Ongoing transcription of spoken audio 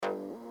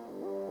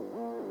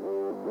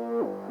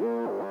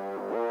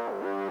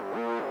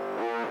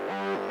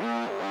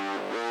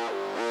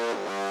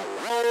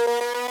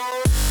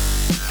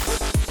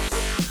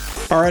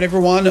All right,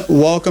 everyone.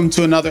 Welcome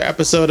to another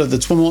episode of the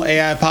TWIML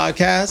AI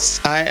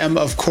Podcast. I am,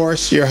 of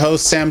course, your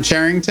host, Sam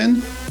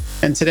Charrington.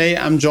 And today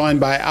I'm joined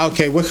by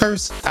Alke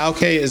Wickhurst.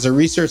 Alke is a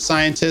research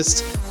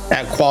scientist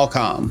at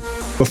Qualcomm.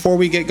 Before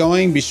we get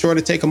going, be sure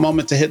to take a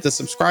moment to hit the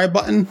subscribe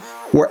button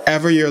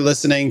wherever you're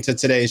listening to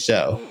today's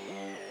show.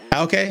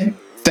 Alke,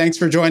 thanks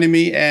for joining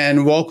me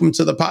and welcome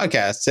to the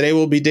podcast. Today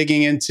we'll be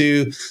digging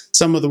into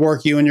some of the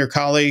work you and your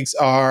colleagues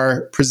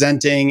are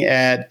presenting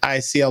at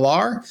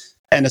ICLR,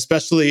 and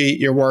especially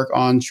your work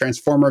on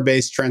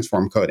transformer-based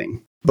transform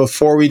coding.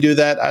 Before we do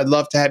that, I'd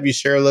love to have you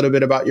share a little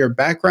bit about your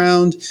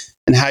background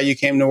and how you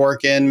came to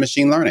work in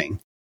machine learning.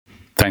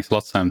 Thanks a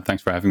lot, Sam.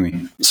 Thanks for having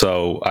me.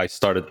 So I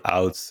started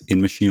out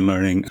in machine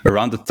learning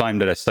around the time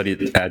that I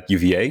studied at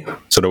UVA.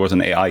 So there was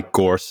an AI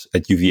course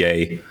at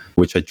UVA,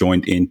 which I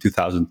joined in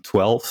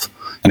 2012.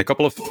 And a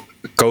couple of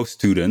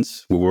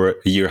co-students who were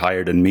a year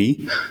higher than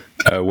me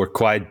were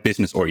quite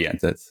business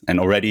oriented. And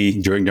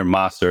already during their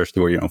masters,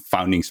 they were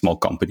founding small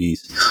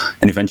companies.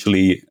 And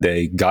eventually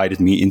they guided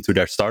me into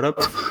their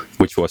startup,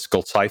 which was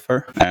called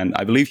Cypher. And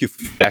I believe you've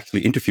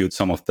actually interviewed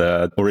some of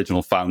the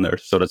original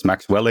founders. So that's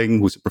Max Welling,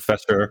 who's a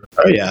professor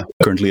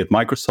currently at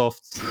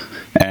Microsoft.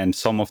 And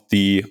some of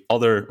the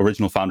other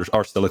original founders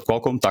are still at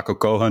Qualcomm. Taco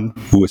Cohen,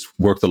 who has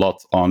worked a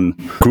lot on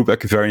group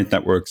equivariant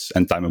networks,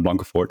 and Thymen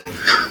Blankenford.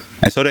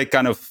 And so they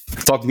kind of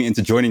talked me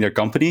into joining their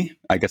company.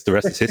 I guess the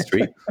rest is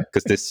history,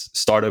 because this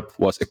startup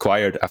was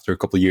acquired after a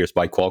couple of years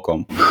by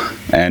Qualcomm.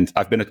 And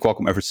I've been at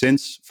Qualcomm ever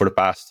since for the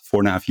past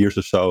 4.5 years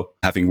or so,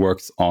 having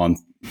worked on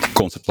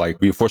concepts like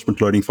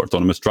reinforcement learning for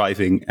autonomous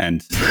driving,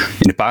 and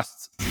in the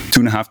past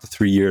 2.5 to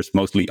 3 years,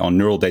 mostly on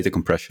neural data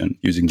compression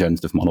using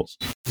generative models.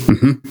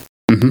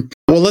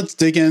 Well, let's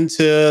dig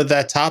into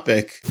that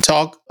topic.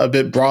 Talk a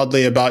bit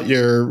broadly about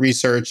your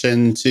research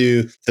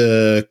into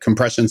the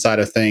compression side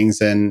of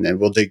things, and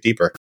we'll dig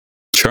deeper.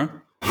 Sure.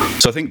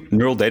 So I think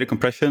neural data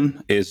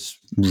compression is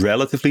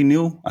relatively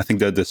new. I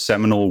think that the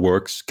seminal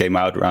works came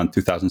out around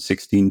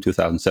 2016,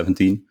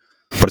 2017.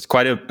 But it's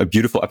quite a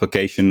beautiful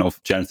application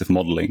of generative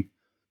modeling,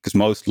 because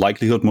most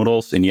likelihood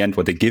models, in the end,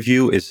 what they give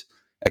you is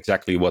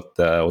exactly what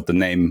the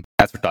name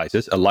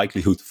advertises, a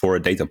likelihood for a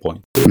data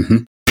point.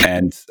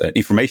 And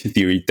information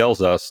theory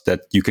tells us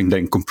that you can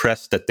then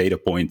compress that data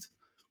point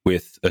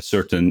with a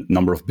certain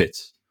number of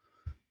bits.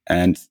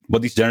 And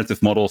what these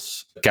generative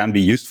models can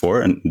be used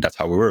for, and that's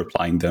how we were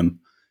applying them,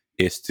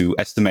 is to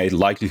estimate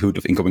likelihood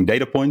of incoming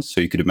data points.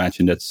 So you could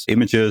imagine that's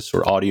images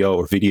or audio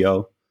or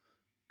video.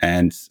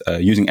 And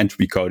using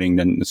entropy coding,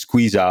 then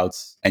squeeze out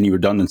any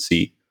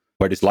redundancy,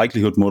 where this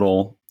likelihood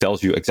model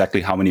tells you exactly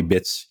how many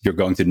bits you're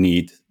going to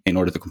need in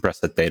order to compress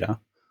that data.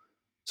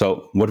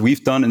 So what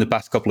we've done in the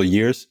past couple of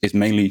years is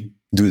mainly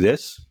do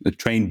this,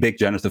 train big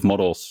generative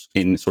models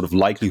in sort of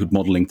likelihood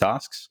modeling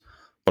tasks,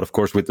 but of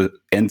course with the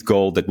end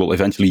goal that we'll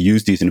eventually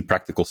use these in a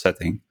practical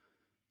setting.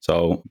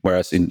 So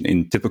whereas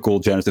in typical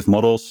generative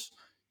models,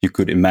 you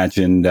could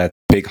imagine that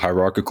big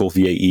hierarchical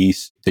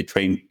VAEs, they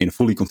train in a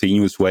fully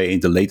continuous way,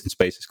 the latent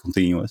space is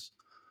continuous.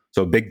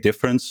 So a big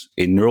difference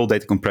in neural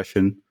data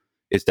compression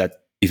is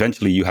that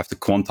eventually you have to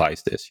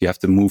quantize this. You have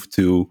to move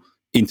to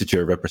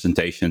integer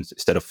representations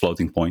instead of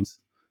floating points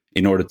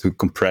in order to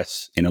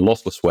compress in a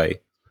lossless way.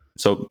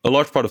 So a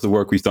large part of the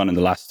work we've done in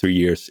the last 3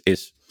 years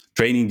is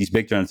training these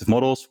big generative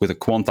models with a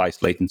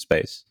quantized latent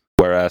space.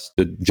 Whereas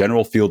the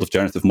general field of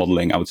generative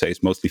modeling, I would say,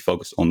 is mostly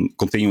focused on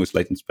continuous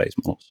latent space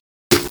models.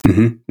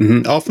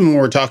 Often when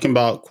we're talking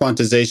about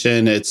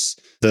quantization, it's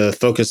the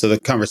focus of the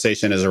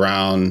conversation is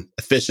around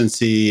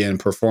efficiency and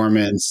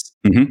performance.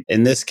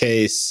 In this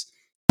case,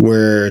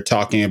 we're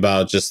talking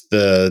about just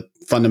the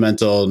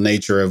fundamental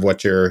nature of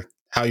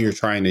how you're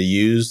trying to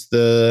use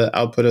the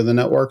output of the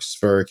networks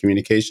for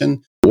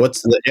communication.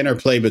 What's the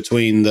interplay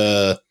between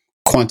the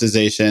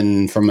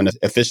quantization from an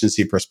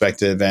efficiency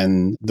perspective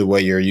and the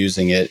way you're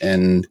using it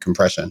in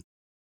compression?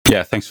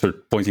 Yeah, thanks for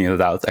pointing it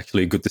out.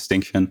 Actually, a good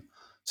distinction.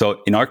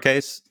 So in our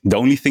case, the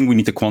only thing we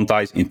need to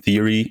quantize in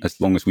theory,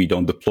 as long as we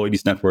don't deploy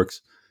these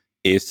networks,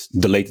 is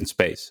the latent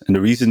space. And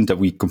the reason that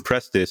we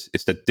compress this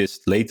is that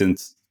this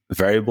latent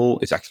variable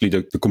is actually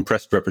the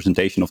compressed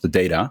representation of the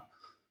data.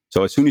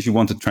 So as soon as you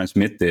want to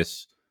transmit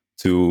this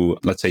to,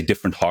 let's say,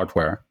 different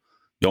hardware,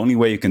 the only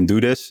way you can do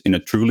this in a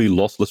truly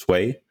lossless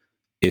way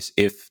is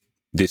if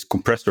this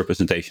compressed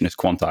representation is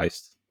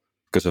quantized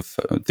because of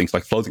things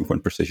like floating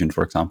point precision,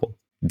 for example.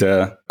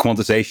 The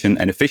quantization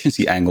and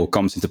efficiency angle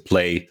comes into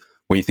play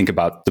when you think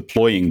about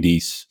deploying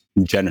these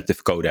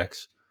generative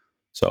codecs.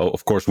 So,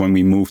 of course, when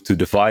we move to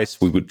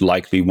device, we would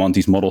likely want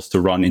these models to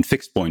run in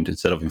fixed point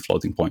instead of in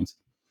floating point.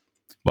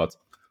 But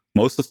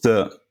most of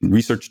the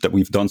research that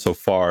we've done so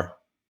far,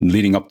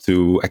 leading up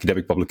to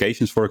academic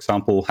publications, for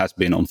example, has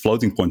been on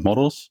floating point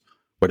models,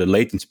 where the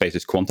latent space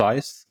is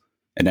quantized.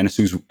 And then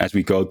as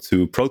we go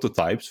to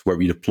prototypes, where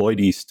we deploy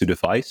these to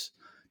device,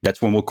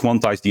 that's when we'll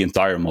quantize the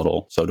entire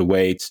model. So the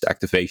weights, the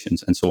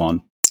activations, and so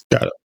on.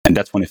 Got it. And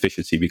that's when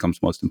efficiency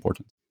becomes most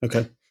important.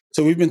 Okay.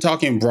 So we've been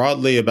talking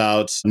broadly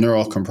about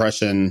neural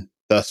compression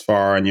thus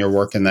far and your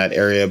work in that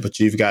area, but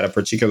you've got a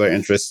particular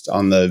interest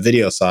on the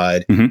video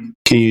side. Mm-hmm.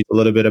 Can you a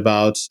little bit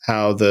about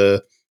how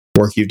the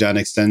work you've done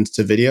extends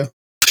to video?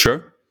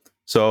 Sure.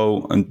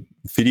 So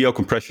video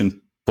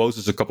compression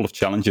poses a couple of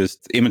challenges.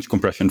 Image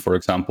compression, for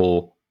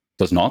example,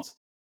 does not.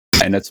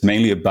 And that's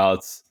mainly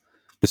about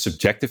the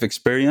subjective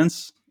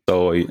experience.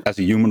 So as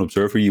a human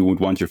observer, you would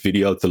want your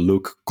video to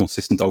look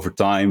consistent over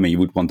time, and you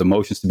would want the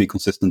motions to be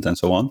consistent and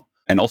so on.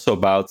 And also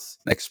about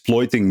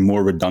exploiting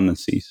more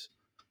redundancies.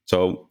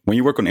 So when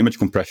you work on image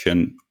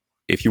compression,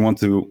 if you want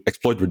to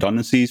exploit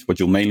redundancies, what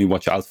you'll mainly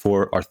watch out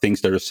for are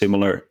things that are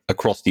similar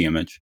across the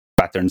image,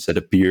 patterns that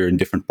appear in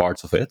different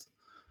parts of it.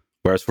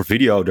 Whereas for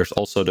video, there's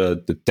also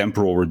the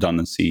temporal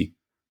redundancy.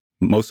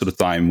 Most of the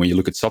time, when you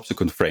look at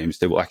subsequent frames,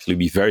 they will actually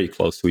be very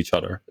close to each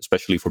other,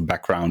 especially for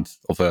background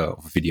of a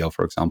video,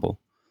 for example.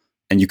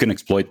 And you can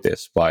exploit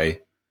this by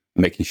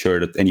making sure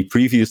that any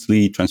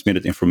previously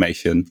transmitted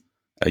information,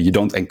 you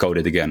don't encode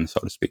it again, so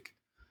to speak.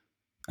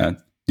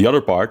 The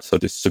other part, so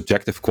the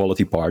subjective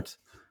quality part,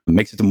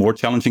 makes it a more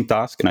challenging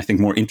task, and I think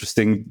more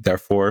interesting,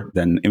 therefore,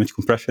 than image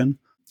compression,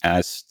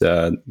 as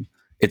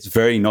it's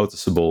very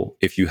noticeable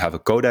if you have a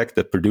codec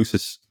that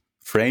produces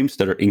frames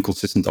that are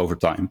inconsistent over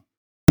time.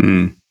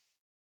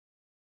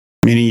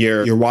 Meaning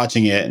you're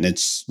watching it and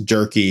it's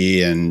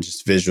jerky and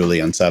just visually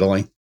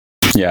unsettling.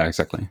 Yeah,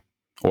 exactly.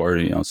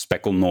 Or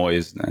speckle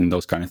noise and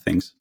those kind of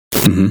things.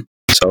 Mm-hmm.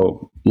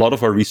 So a lot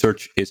of our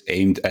research is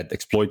aimed at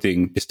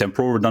exploiting this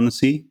temporal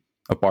redundancy,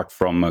 apart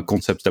from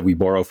concepts that we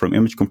borrow from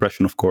image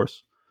compression, of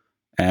course.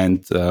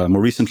 And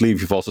more recently,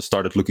 we've also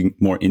started looking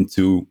more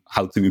into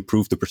how to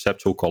improve the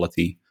perceptual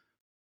quality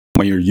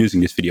when you're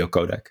using this video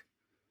codec.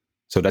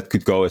 So that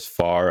could go as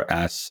far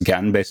as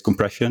GAN-based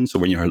compression. So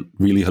when you're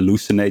really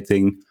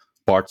hallucinating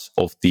parts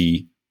of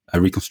the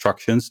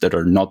reconstructions that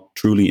are not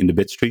truly in the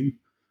bit stream,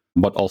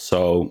 but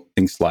also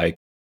things like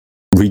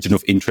region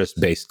of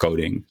interest-based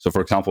coding. So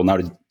for example, now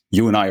that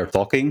you and I are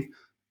talking,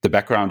 the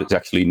background is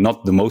actually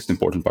not the most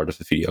important part of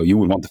the video. You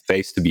would want the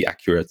face to be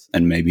accurate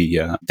and maybe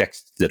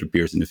text that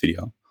appears in the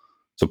video.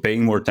 So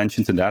paying more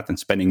attention to that and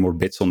spending more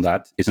bits on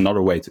that is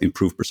another way to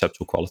improve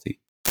perceptual quality.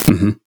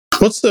 Mm-hmm.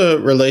 What's the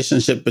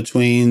relationship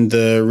between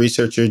the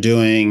research you're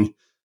doing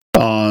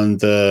on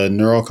the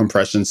neural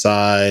compression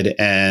side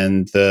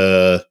and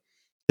the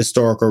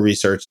historical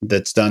research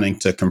that's done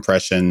into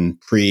compression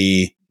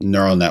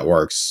pre-neural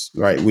networks,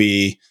 right?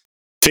 We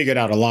figured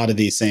out a lot of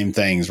these same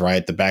things,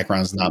 right? The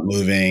background's not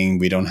moving.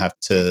 We don't have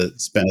to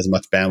spend as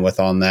much bandwidth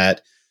on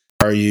that.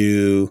 Are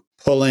you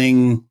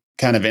pulling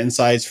kind of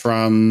insights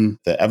from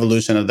the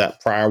evolution of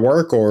that prior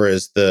work, or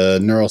is the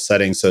neural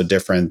setting so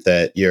different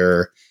that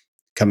you're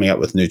coming up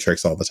with new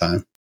tricks all the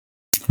time?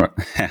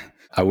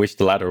 I wish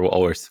the latter were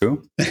always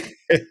true.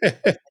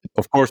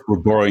 Of course, we're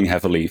borrowing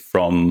heavily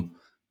from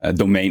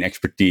domain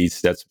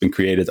expertise that's been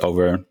created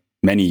over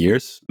many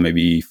years,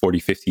 maybe 40,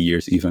 50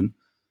 years even.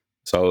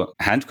 So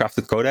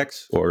handcrafted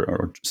codecs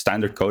or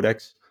standard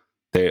codecs,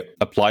 they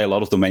apply a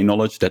lot of domain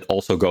knowledge that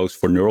also goes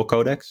for neural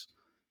codecs.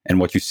 And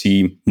what you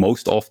see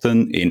most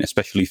often in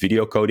especially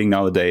video coding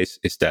nowadays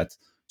is that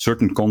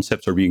certain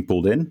concepts are being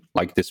pulled in,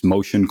 like this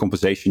motion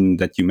compensation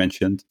that you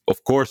mentioned.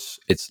 Of course,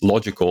 it's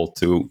logical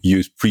to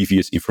use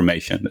previous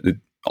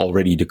information,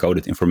 already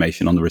decoded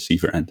information on the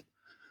receiver end.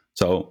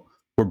 So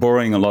we're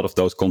borrowing a lot of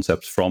those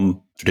concepts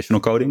from traditional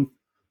coding.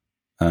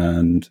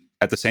 And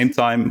at the same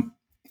time,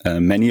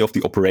 many of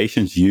the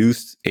operations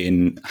used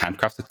in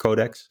handcrafted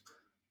codecs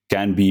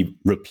can be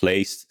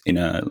replaced in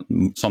a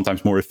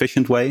sometimes more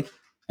efficient way.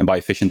 And by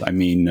efficient, I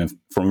mean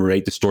from a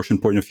rate distortion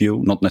point of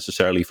view, not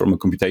necessarily from a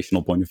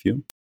computational point of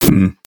view,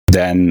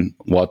 than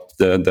what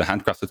the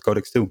handcrafted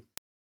codecs do.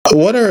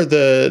 What are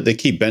the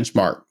key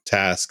benchmark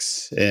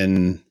tasks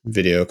in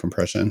video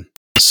compression?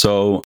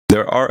 So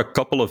there are a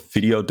couple of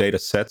video data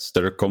sets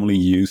that are commonly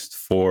used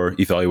for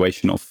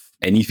evaluation of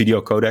any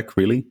video codec,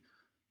 really.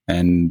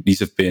 And these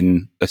have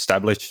been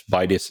established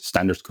by this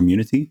standards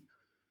community.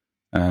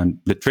 And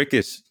the trick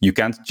is you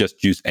can't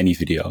just use any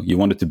video. You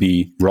want it to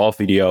be raw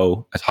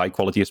video, as high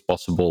quality as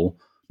possible,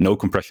 no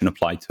compression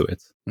applied to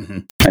it. Mm-hmm.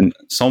 And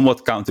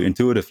somewhat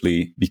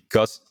counterintuitively,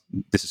 because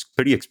this is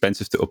pretty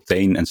expensive to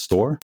obtain and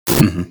store,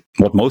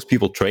 what most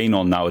people train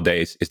on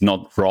nowadays is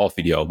not raw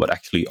video, but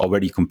actually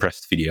already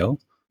compressed video,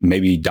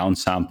 maybe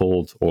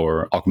downsampled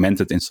or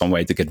augmented in some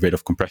way to get rid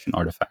of compression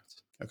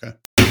artifacts. Okay.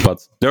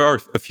 But there are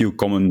a few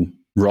common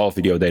raw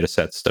video data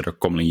sets that are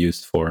commonly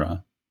used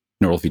for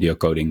neural video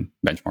coding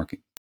benchmarking.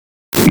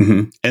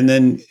 Mm-hmm. And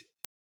then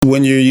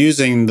when you're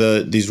using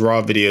these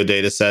raw video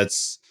data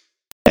sets,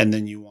 and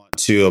then you want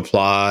to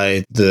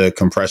apply the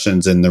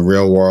compressions in the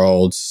real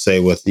world, say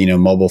with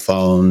mobile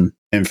phone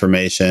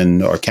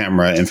information or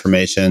camera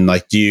information,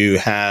 like do you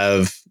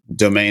have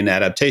domain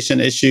adaptation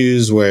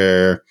issues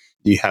where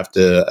you have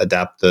to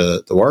adapt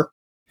the work?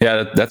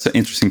 Yeah, that's an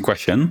interesting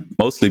question,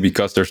 mostly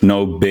because there's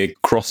no big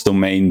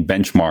cross-domain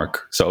benchmark.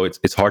 So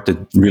it's hard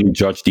to really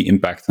judge the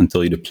impact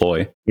until you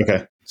deploy.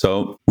 Okay.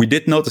 So we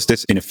did notice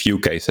this in a few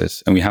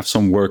cases, and we have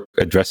some work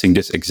addressing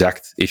this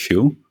exact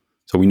issue.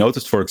 So we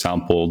noticed, for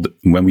example,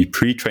 when we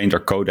pre-trained our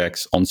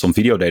codecs on some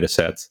video data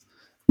set,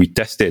 we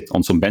test it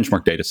on some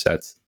benchmark data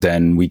set,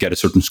 then we get a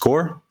certain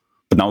score.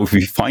 But now if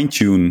we fine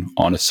tune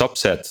on a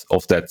subset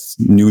of that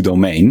new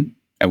domain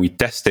and we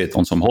test it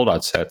on some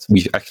holdout set,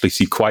 we actually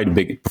see quite a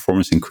big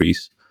performance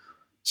increase.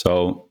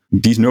 So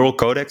these neural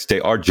codecs, they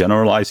are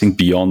generalizing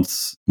beyond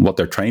what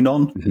they're trained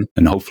on.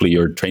 And hopefully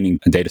your training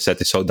data set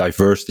is so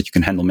diverse that you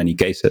can handle many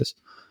cases.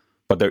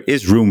 But there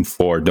is room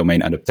for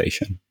domain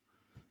adaptation.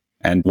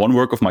 And one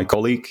work of my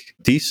colleague,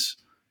 Thies,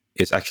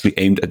 is actually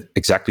aimed at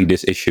exactly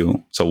this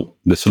issue. So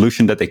the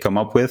solution that they come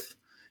up with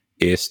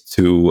is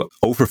to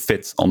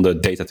overfit on the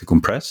data to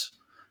compress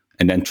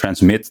and then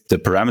transmit the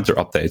parameter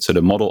update, so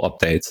the model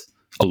update,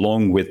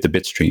 along with the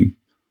bit stream.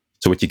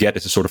 So what you get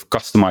is a sort of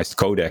customized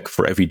codec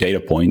for every data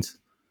point,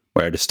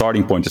 where the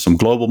starting point is some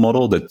global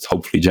model that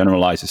hopefully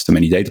generalizes to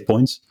many data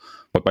points.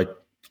 But by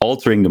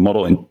altering the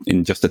model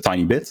in just a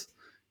tiny bit,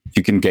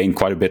 you can gain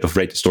quite a bit of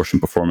rate distortion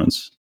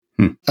performance.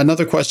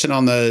 Another question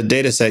on the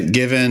data set,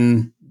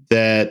 given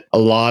that a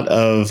lot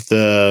of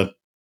the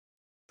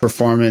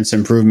performance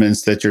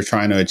improvements that you're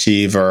trying to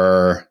achieve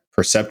are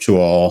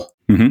perceptual,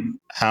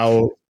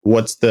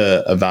 what's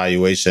the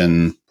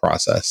evaluation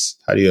process?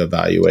 How do you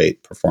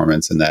evaluate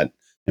performance in that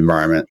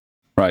environment?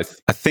 Right.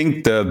 I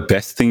think the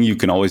best thing you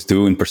can always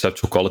do in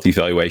perceptual quality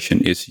evaluation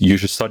is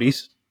user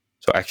studies.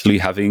 So actually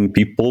having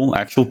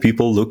actual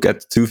people look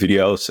at two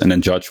videos and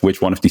then judge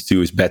which one of these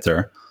two is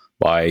better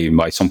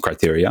by some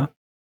criteria.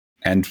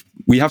 And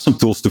we have some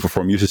tools to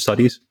perform user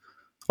studies.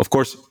 Of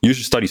course,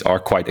 user studies are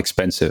quite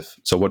expensive.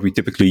 So what we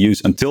typically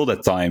use until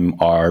that time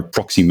are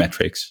proxy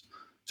metrics.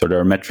 So there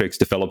are metrics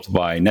developed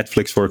by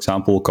Netflix, for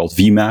example, called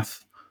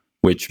VMAF,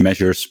 which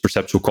measures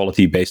perceptual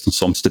quality based on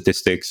some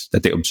statistics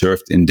that they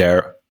observed in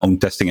their own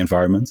testing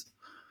environment.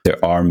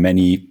 There are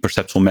many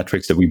perceptual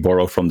metrics that we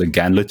borrow from the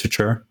GAN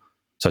literature,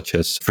 such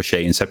as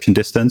Frechet inception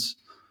distance.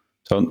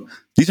 So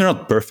these are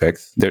not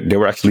perfect. They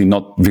were actually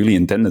not really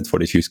intended for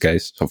this use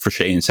case. So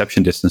Frechet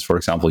inception distance, for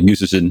example,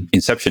 uses an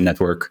inception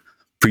network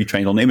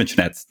pre-trained on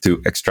ImageNet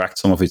to extract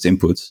some of its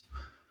inputs.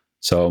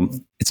 So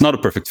it's not a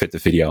perfect fit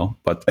of video,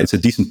 but it's a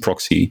decent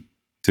proxy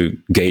to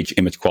gauge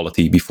image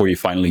quality before you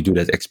finally do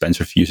that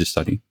expensive user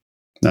study.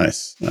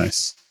 Nice.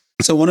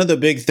 So one of the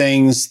big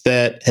things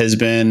that has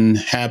been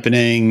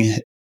happening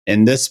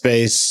in this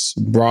space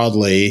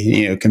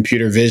broadly,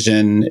 computer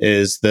vision,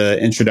 is the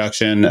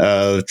introduction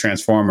of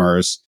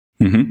transformers.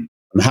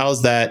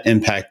 How's that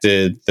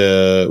impacted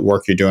the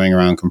work you're doing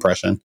around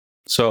compression?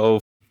 So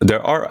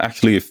there are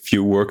actually a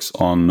few works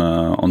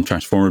on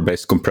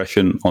transformer-based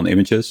compression on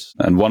images,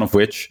 and one of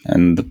which,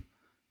 and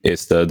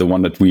is the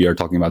one that we are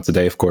talking about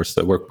today, of course,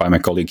 the work by my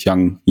colleagues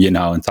Yang,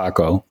 Yinao, and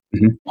Taco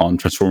on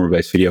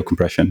transformer-based video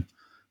compression.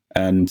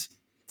 And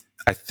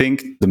I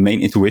think the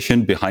main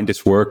intuition behind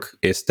this work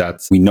is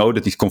that we know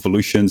that these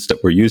convolutions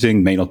that we're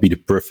using may not be the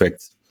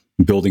perfect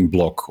building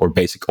block or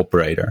basic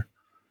operator.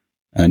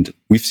 And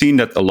we've seen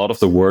that a lot of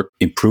the work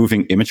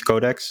improving image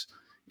codecs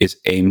is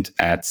aimed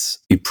at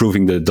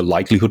improving the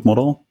likelihood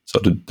model. So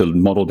the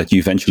model that you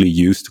eventually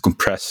use to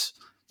compress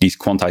these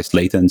quantized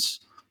latents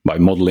by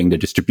modeling the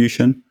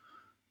distribution.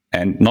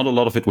 And not a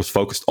lot of it was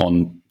focused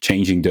on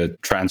changing the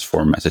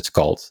transform, as it's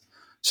called.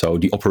 So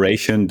the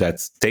operation that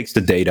takes the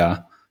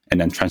data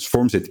and then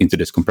transforms it into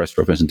this compressed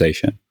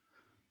representation.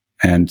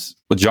 And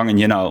what Zhang and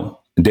Yinao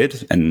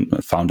did and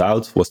found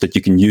out was that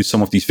you can use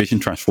some of these vision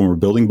transformer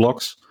building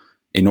blocks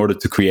in order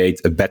to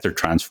create a better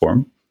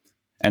transform.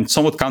 And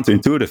somewhat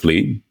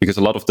counterintuitively, because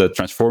a lot of the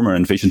transformer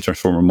and vision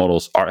transformer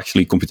models are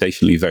actually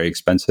computationally very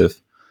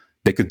expensive,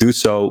 they could do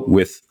so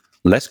with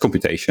less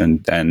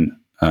computation than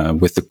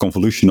with the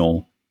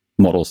convolutional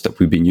models that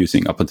we've been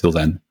using up until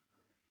then.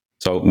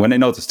 So when they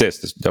noticed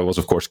this, there was,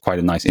 of course, quite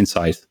a nice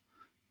insight.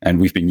 And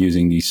we've been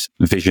using these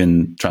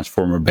vision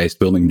transformer-based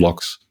building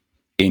blocks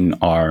in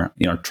our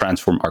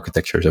transform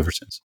architectures ever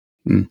since.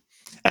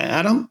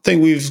 I don't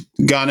think we've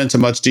gone into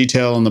much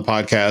detail on the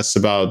podcast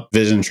about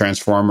vision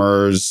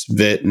transformers,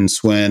 VIT and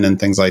SWIN and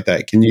things like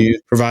that. Can you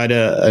provide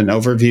an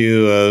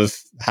overview of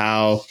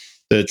how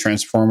the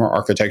transformer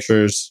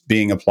architecture is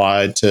being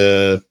applied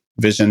to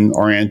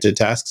vision-oriented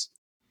tasks?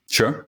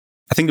 Sure.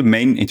 I think the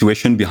main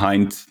intuition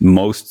behind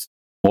most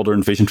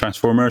modern vision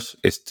transformers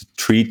is to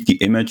treat the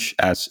image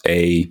as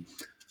a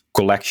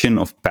collection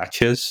of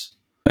patches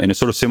in a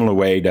sort of similar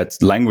way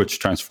that language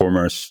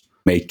transformers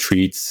may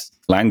treat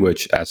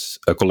language as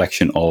a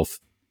collection of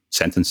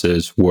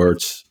sentences,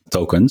 words,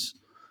 tokens.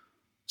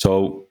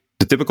 So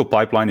the typical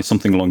pipeline is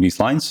something along these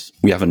lines.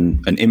 We have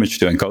an image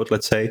to encode,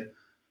 let's say,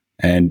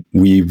 and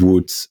we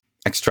would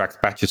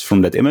extract patches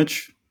from that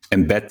image,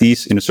 embed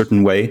these in a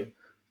certain way,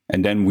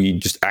 and then we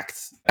just act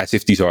as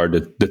if these are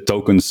the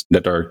tokens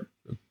that are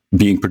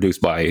being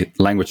produced by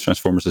language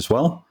transformers as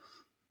well.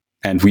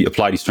 And we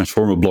apply these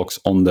transformer blocks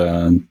on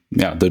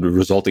the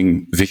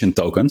resulting vision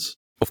tokens.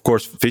 Of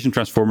course, vision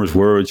transformers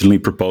were originally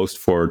proposed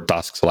for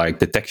tasks like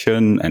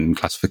detection and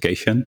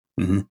classification,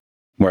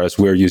 whereas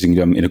we're using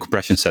them in a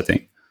compression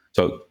setting.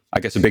 So I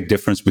guess a big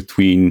difference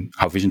between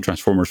how vision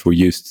transformers were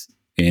used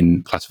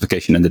in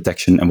classification and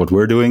detection and what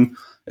we're doing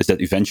is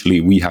that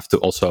eventually we have to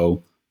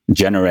also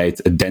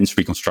generate a dense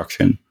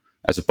reconstruction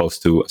as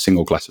opposed to a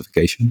single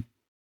classification.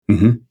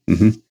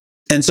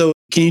 And so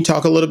Can you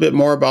talk a little bit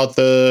more about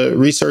the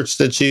research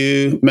that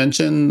you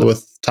mentioned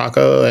with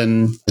Taco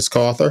and his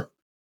co-author?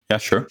 Yeah,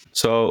 sure.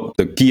 So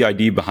the key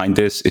idea behind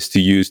this is to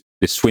use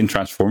the SWIN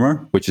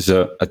transformer, which is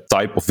a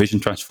type of vision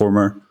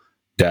transformer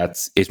that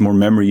is more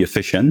memory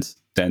efficient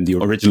than the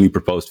originally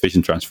proposed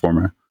vision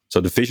transformer.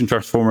 So the vision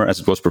transformer, as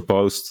it was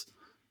proposed,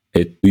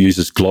 it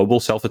uses global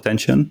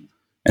self-attention,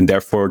 and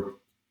therefore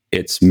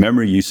its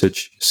memory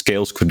usage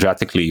scales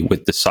quadratically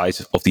with the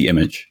size of the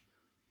image.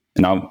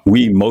 And now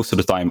we, most of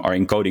the time, are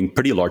encoding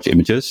pretty large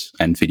images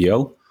and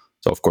video.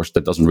 So, of course,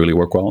 that doesn't really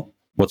work well.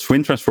 What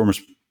SWIN transformers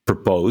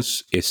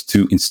propose is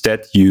to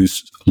instead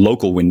use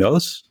local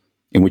windows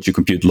in which you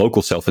compute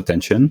local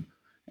self-attention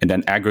and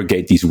then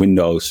aggregate these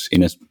windows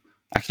in a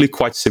actually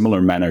quite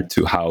similar manner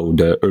to how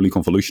the early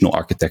convolutional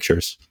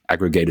architectures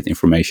aggregated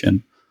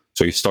information.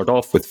 So you start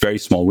off with very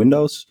small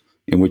windows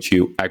in which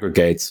you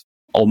aggregate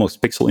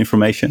almost pixel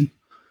information.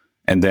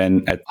 And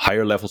then at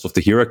higher levels of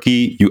the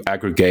hierarchy, you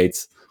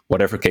aggregate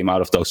whatever came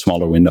out of those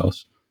smaller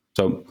windows.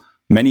 So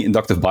many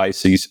inductive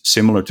biases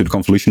similar to the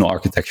convolutional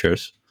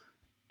architectures.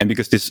 And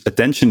because this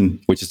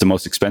attention, which is the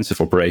most expensive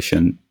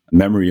operation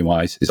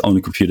memory-wise, is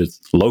only computed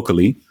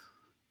locally,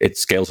 it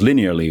scales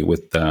linearly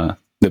with the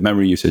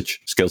memory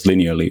usage scales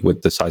linearly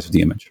with the size of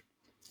the image.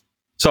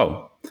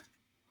 So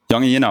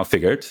Yang and Yinao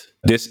figured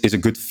this is a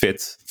good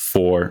fit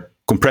for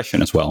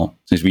compression as well,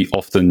 since we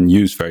often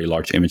use very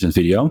large image and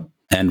video.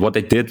 And what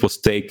they did was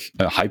take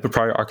a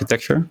hyperprior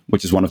architecture,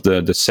 which is one of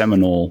the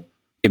seminal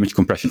image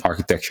compression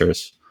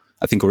architectures,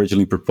 I think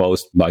originally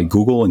proposed by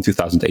Google in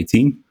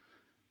 2018,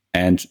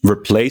 and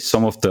replace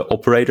some of the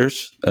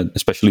operators,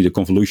 especially the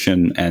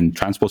convolution and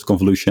transpose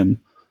convolution,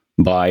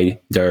 by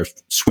their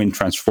SWIN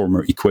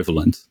transformer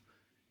equivalent,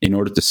 in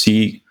order to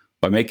see,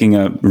 by making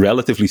a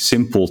relatively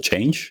simple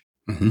change,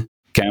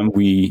 can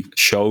we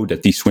show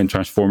that these SWIN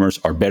transformers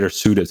are better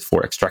suited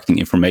for extracting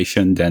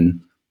information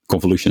than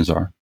convolutions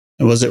are.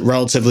 Was it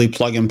relatively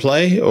plug and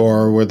play,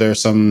 or were there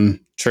some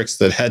tricks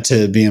that had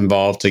to be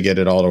involved to get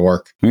it all to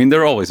work? I mean,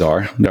 there always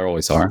are.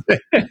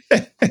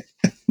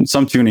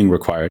 Some tuning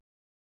required.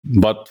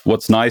 But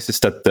what's nice is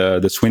that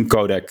the SWIN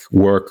codec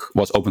work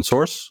was open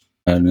source.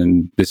 And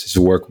then this is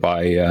work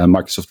by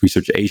Microsoft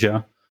Research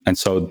Asia. And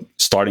so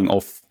starting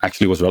off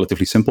actually was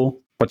relatively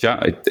simple. But yeah,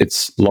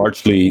 it's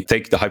largely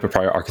take the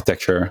hyperprior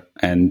architecture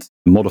and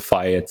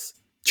modify it,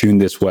 tune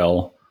this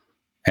well.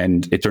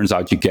 And it turns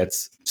out you get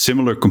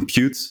similar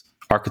compute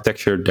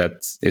architecture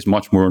that is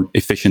much more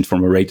efficient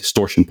from a rate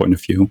distortion point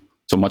of view.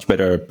 So much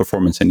better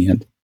performance in the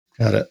end.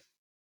 Got it.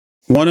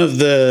 One of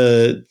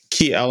the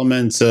key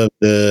elements of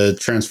the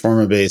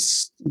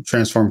transformer-based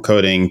transform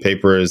coding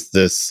paper is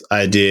this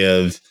idea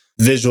of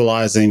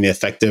visualizing the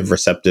effective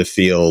receptive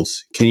field.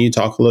 Can you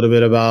talk a little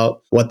bit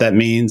about what that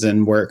means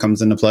and where it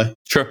comes into play?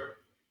 Sure.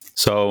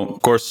 So,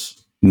 of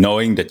course,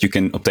 knowing that you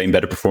can obtain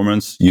better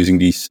performance using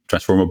these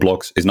transformer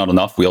blocks is not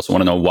enough. We also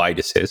want to know why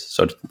this is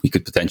so that we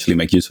could potentially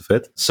make use of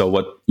it. So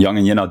what Yang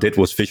and Yinao did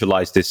was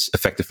visualize this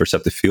effective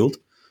receptive field.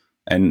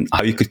 And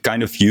how you could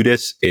kind of view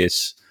this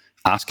is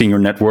asking your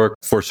network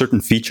for a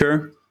certain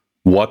feature,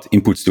 what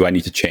inputs do I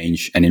need to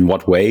change and in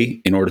what way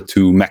in order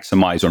to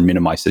maximize or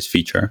minimize this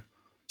feature.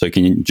 So you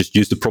can just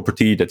use the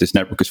property that this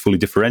network is fully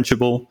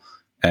differentiable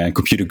and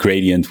compute a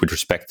gradient with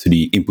respect to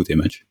the input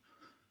image.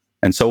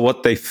 And so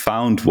what they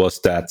found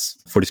was that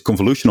for these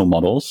convolutional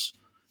models,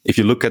 if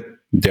you look at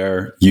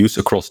their use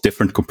across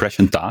different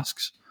compression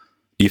tasks,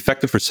 the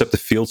effective receptive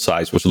field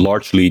size was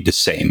largely the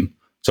same.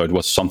 So it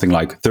was something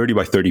like 30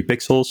 by 30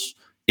 pixels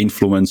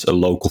influence a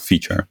local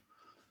feature.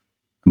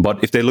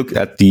 But if they look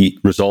at the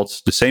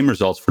results, the same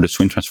results for the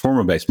SWIN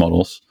transformer-based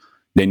models,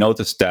 they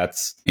noticed that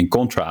in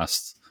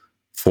contrast,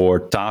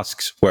 for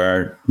tasks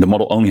where the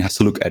model only has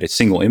to look at a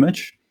single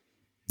image,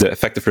 the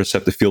effective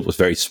receptive field was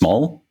very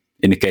small,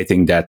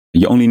 indicating that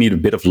you only need a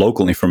bit of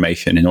local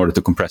information in order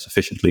to compress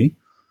efficiently.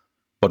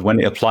 But when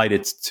they applied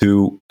it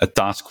to a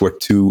task where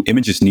two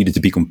images needed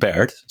to be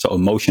compared, so a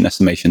motion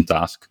estimation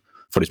task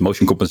for this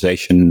motion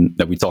compensation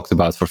that we talked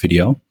about for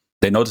video,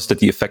 they noticed that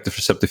the effective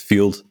receptive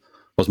field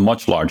was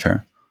much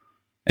larger.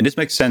 And this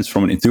makes sense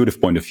from an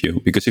intuitive point of view,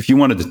 because if you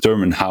want to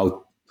determine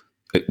how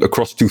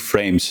across two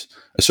frames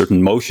a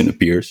certain motion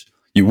appears,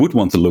 you would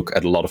want to look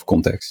at a lot of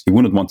context. You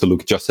wouldn't want to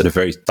look just at a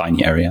very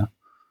tiny area.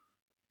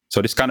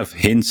 So this kind of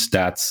hints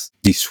that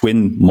these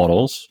SWIN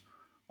models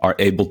are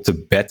able to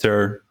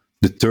better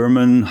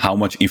determine how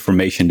much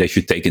information they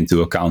should take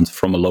into account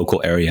from a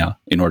local area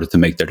in order to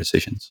make their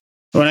decisions.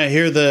 When I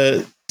hear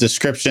the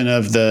description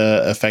of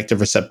the effective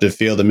receptive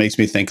field, it makes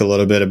me think a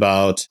little bit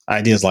about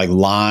ideas like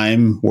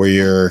LIME, where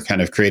you're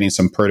kind of creating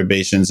some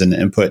perturbations in the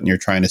input and you're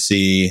trying to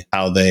see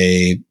how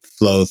they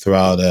flow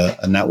throughout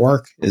a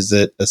network. Is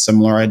it a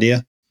similar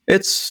idea?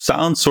 It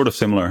sounds sort of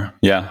similar.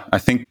 Yeah, I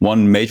think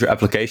one major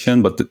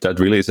application, but that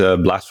really is a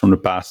blast from the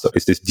past,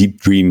 is this deep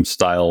dream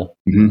style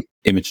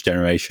image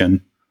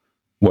generation,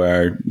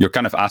 where you're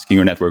kind of asking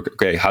your network,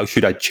 okay, how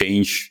should I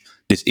change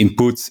this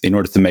input in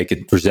order to make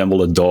it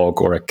resemble a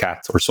dog or a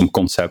cat or some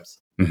concept?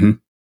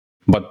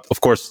 But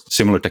of course,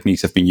 similar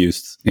techniques have been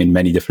used in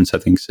many different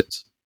settings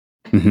since.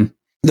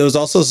 There was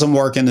also some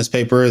work in this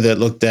paper that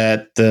looked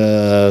at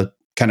the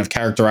kind of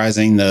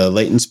characterizing the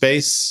latent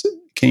space.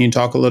 Can you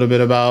talk a little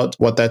bit about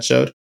what that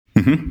showed?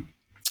 Mm-hmm.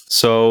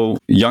 So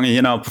Yang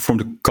and Yinao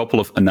performed a couple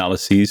of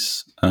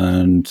analyses,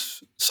 and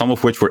some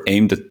of which were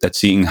aimed at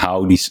seeing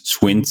how these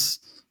SWINT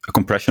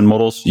compression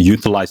models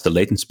utilize the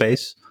latent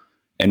space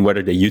and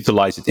whether they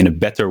utilize it in a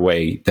better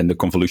way than the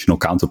convolutional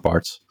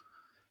counterparts.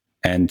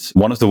 And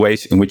one of the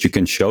ways in which you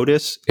can show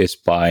this is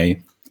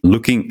by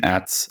looking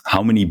at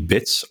how many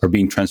bits are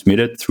being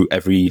transmitted through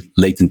every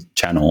latent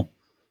channel.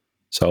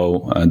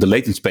 So the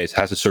latent space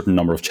has a certain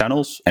number of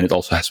channels, and it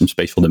also has some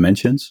spatial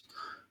dimensions.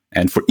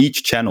 And for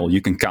each channel,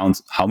 you can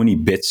count how many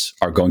bits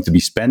are going to be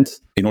spent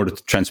in order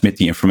to transmit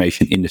the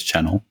information in this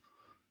channel.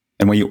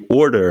 And when you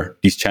order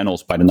these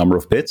channels by the number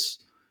of bits,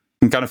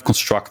 you can kind of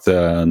construct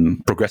a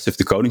progressive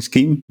decoding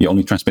scheme. You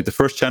only transmit the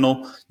first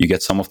channel, you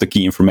get some of the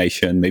key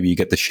information, maybe you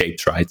get the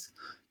shapes right.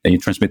 Then you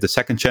transmit the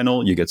second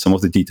channel, you get some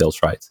of the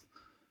details right.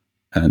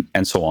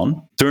 And so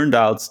on. Turned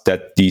out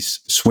that these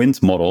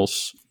SWINT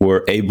models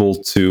were able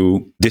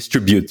to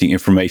distribute the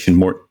information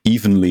more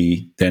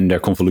evenly than their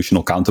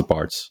convolutional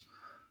counterparts.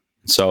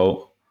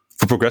 So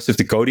for progressive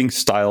decoding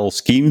style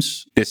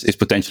schemes, this is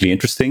potentially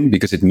interesting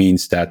because it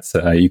means that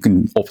you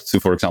can opt to,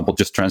 for example,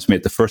 just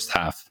transmit the first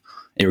half.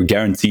 And you're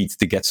guaranteed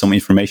to get some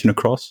information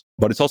across.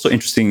 But it's also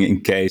interesting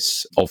in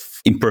case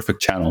of imperfect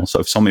channels.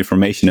 So if some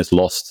information is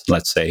lost,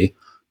 let's say,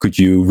 could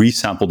you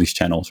resample these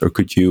channels, or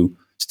could you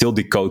still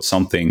decode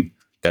something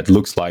that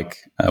looks like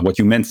what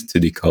you meant to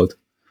decode?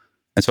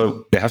 And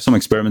so they have some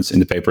experiments in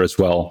the paper as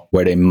well,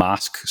 where they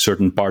mask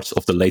certain parts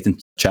of the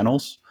latent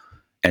channels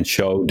and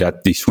show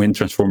that the SWINT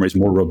transformer is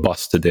more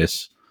robust to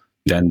this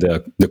than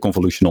the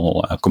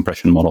convolutional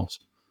compression models,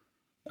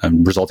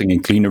 resulting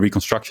in cleaner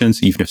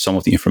reconstructions, even if some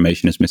of the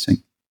information is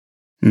missing.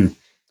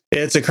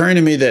 It's occurring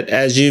to me that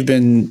as you've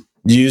been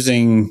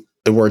using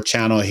the word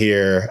channel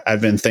here,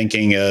 I've been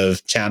thinking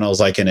of channels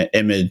like in an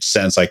image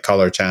sense, like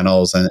color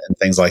channels and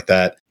things like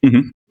that.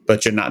 Mm-hmm.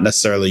 But you're not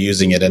necessarily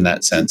using it in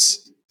that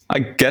sense. I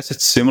guess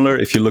it's similar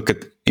if you look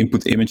at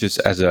input images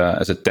as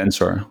a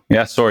tensor.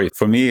 Yeah, sorry.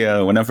 For me,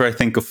 whenever I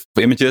think of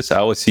images, I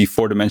always see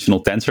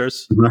four-dimensional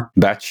tensors,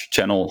 batch,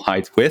 channel,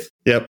 height, width.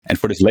 Yep. And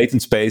for this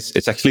latent space,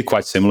 it's actually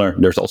quite similar.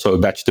 There's also a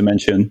batch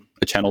dimension,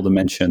 a channel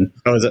dimension.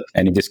 Oh, is it?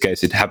 And in this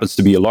case, it happens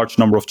to be a large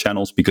number of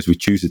channels because we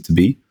choose it to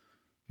be.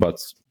 But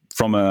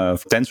from a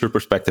tensor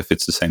perspective,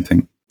 it's the same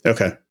thing.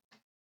 Okay.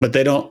 But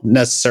they don't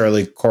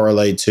necessarily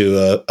correlate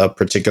to a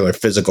particular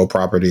physical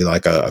property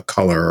like a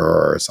color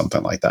or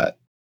something like that.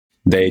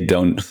 They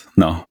don't,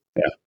 no.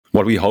 Yeah.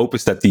 What we hope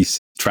is that these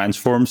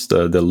transforms,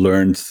 the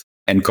learned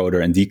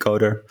encoder and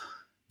decoder,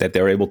 that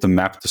they're able to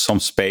map to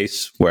some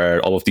space where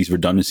all of these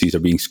redundancies are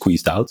being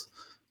squeezed out.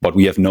 But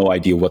we have no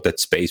idea what that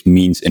space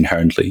means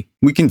inherently.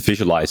 We can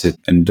visualize it,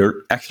 and there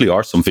actually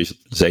are some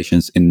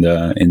visualizations in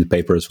the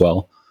paper as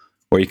well,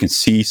 where you can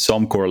see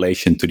some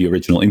correlation to the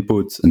original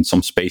input and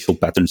some spatial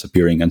patterns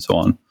appearing and so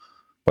on.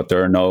 But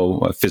there are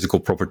no physical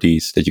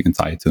properties that you can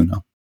tie it to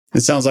now.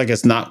 It sounds like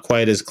it's not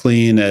quite as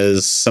clean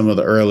as some of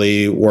the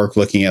early work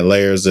looking at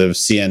layers of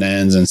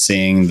CNNs and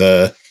seeing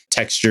the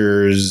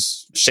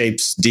textures,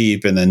 shapes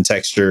deep, and then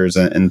textures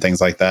and things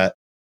like that.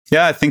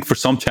 Yeah, I think for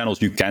some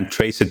channels, you can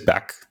trace it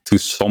back to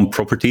some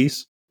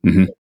properties,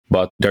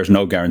 but there's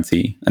no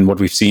guarantee. And what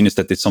we've seen is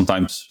that it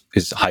sometimes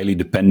is highly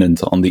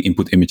dependent on the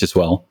input image as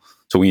well.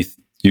 So when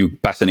you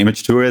pass an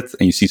image to it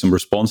and you see some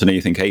response, and then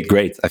you think, hey,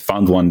 great, I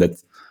found one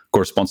that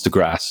corresponds to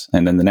grass.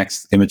 And then the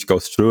next image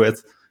goes through it,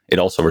 it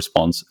also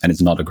responds, and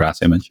it's not a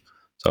grass image.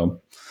 So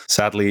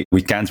sadly,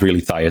 we can't really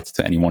tie it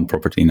to any one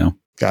property now.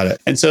 Got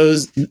it. And so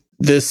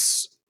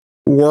this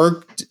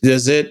work,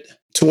 to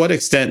what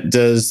extent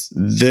does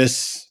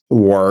this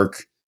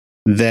work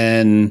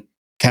then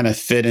kind of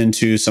fit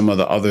into some of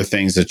the other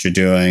things that you're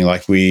doing?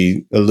 Like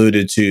we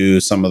alluded to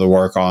some of the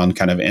work on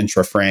kind of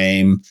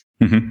intra-frame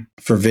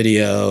for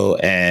video,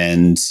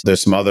 and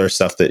there's some other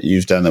stuff that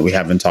you've done that we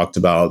haven't talked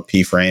about,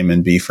 P-frame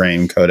and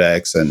B-frame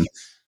codecs. And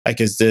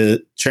like, is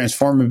the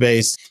transformer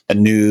base a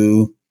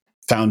new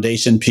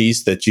foundation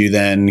piece that you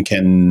then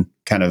can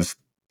kind of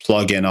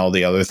plug in all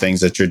the other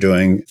things that you're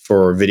doing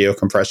for video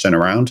compression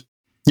around?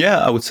 Yeah,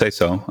 I would say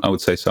so.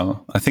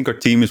 I think our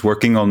team is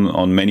working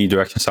on many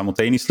directions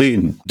simultaneously,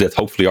 and that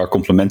hopefully are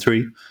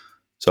complementary.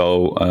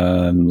 So,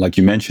 like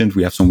you mentioned,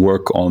 we have some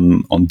work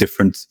on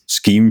different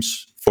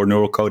schemes for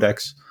neural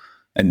codecs.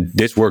 And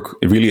this work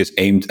really is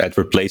aimed at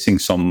replacing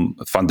some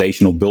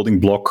foundational building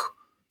block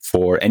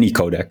for any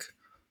codec.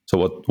 So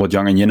what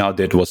Yang and Yinao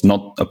did was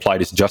not apply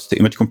this just to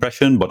image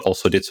compression, but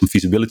also did some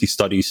feasibility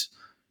studies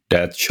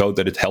that showed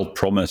that it held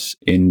promise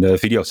in the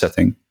video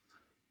setting.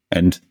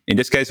 And in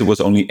this case, it was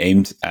only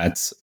aimed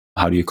at,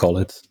 how do you call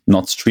it?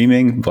 Not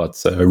streaming,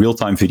 but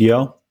real-time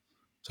video.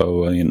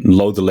 So in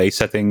low delay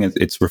setting,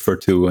 it's referred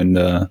to in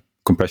the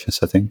compression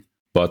setting.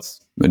 But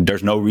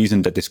there's no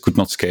reason that this could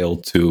not scale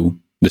to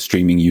the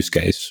streaming use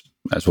case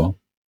as well.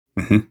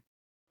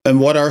 And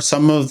what are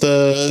some of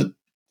the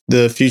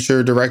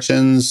future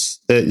directions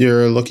that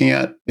you're looking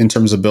at in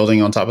terms of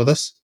building on top of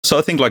this? So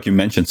I think, like you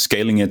mentioned,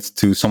 scaling it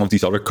to some of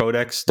these other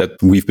codecs that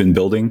we've been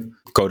building,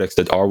 codecs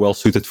that are well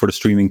suited for the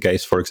streaming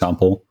case, for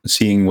example,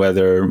 seeing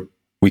whether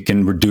we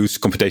can reduce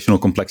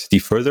computational complexity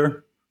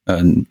further.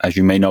 And as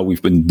you may know,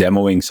 we've been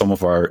demoing some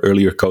of our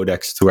earlier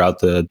codecs throughout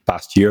the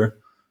past year.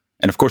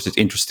 And of course, it's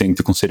interesting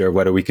to consider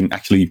whether we can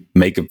actually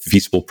make a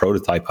feasible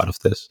prototype out of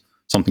this,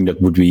 something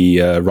that would be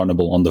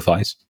runnable on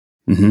device.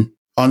 Mm-hmm.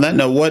 On that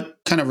note, what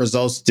kind of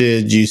results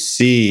did you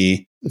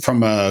see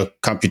from a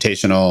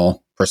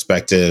computational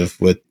perspective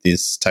with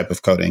this type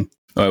of coding?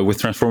 With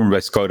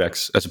transformer-based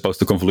codecs as opposed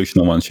to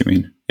convolutional ones, you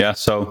mean? Yeah,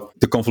 so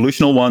the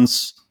convolutional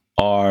ones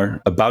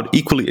are about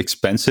equally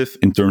expensive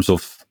in terms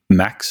of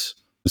max,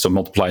 so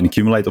multiply and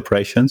accumulate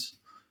operations.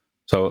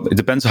 So it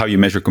depends how you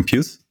measure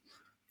compute.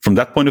 From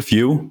that point of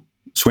view,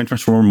 Swin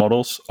transformer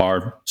models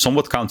are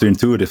somewhat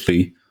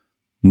counterintuitively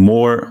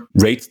more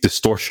rate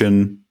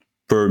distortion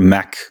per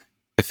MAC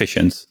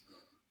efficient.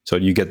 So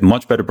you get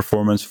much better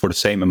performance for the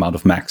same amount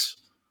of max.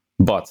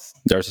 But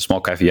there's a small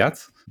caveat.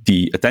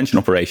 The attention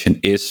operation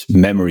is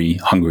memory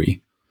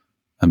hungry.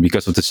 And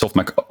because of the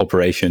softmax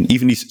operation,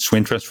 even these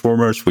Swin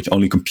transformers, which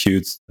only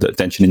compute the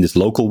attention in this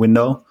local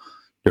window,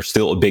 they're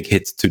still a big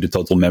hit to the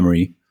total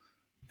memory.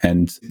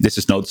 And this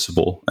is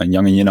noticeable. And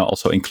Yang and Yina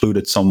also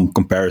included some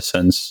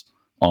comparisons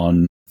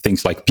on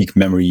things like peak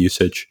memory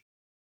usage,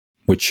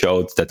 which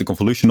showed that the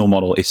convolutional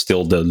model is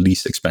still the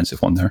least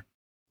expensive one there.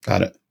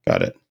 Got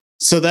it.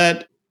 So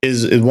that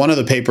is one of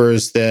the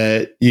papers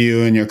that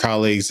you and your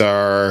colleagues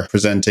are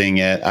presenting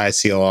at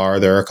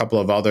ICLR. There are a couple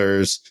of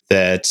others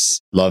that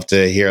love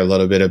to hear a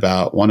little bit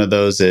about. One of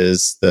those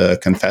is the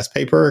Confess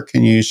paper.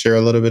 Can you share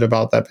a little bit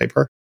about that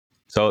paper?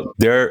 So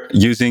they're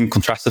using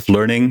contrastive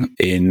learning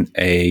in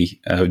a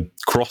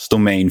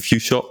cross-domain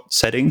few-shot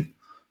setting.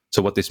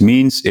 So what this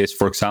means is,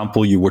 for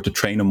example, you were to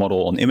train a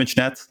model on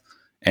ImageNet,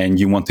 and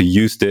you want to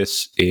use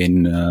this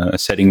in a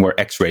setting where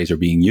X-rays are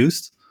being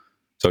used.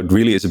 So it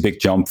really is a big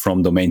jump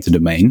from domain to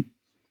domain.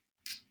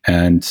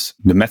 And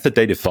the method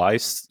they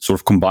devised sort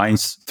of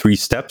combines 3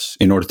 steps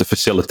in order to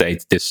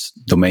facilitate this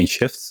domain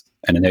shift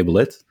and enable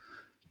it.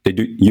 They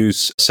do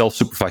use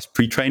self-supervised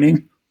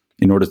pre-training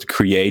in order to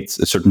create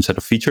a certain set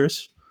of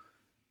features.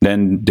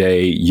 Then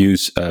they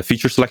use a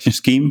feature selection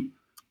scheme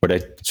where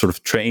they sort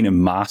of train a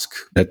mask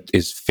that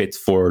is fit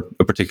for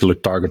a particular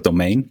target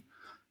domain.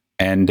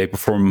 And they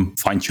perform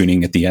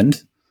fine-tuning at the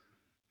end.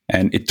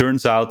 And it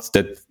turns out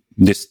that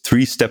this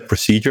 3-step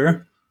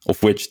procedure,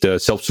 of which the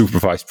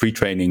self-supervised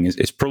pre-training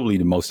is probably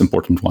the most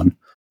important one,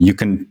 you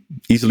can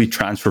easily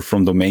transfer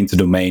from domain to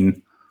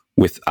domain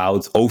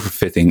without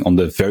overfitting on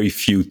the very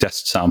few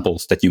test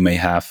samples that you may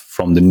have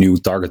from the new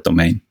target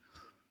domain.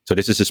 So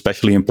this is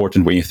especially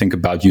important when you think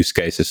about use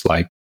cases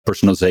like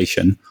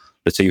personalization.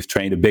 Let's say you've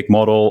trained a big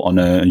model on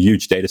a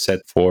huge data set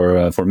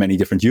for many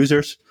different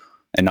users,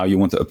 and now you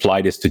want to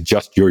apply this to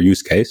just your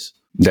use case.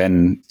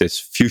 Then this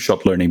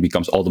few-shot learning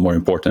becomes all the more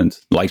important,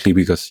 likely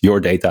because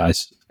your data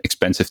is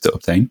expensive to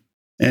obtain.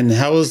 And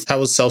how is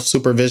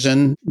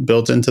self-supervision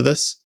built into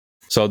this?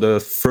 So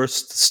the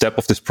first step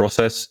of this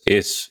process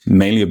is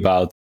mainly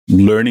about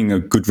learning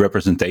a good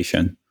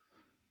representation.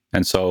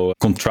 And so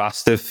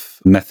contrastive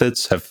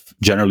methods have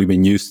generally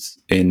been used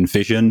in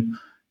vision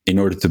in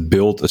order to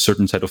build a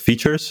certain set of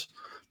features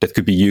that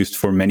could be used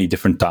for many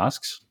different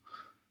tasks.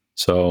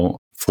 So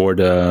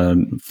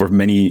for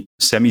many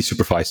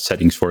semi-supervised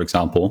settings, for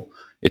example,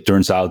 it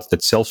turns out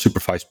that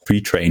self-supervised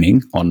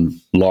pre-training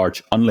on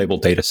large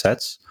unlabeled data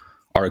sets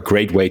are a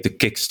great way to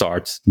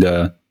kickstart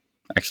the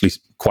actually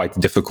quite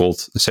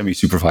difficult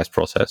semi-supervised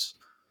process.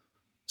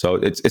 So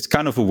it's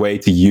kind of a way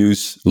to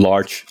use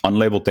large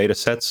unlabeled data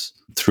sets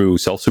through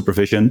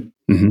self-supervision,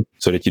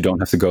 so that you don't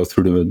have to go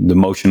through the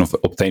motion of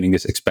obtaining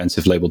this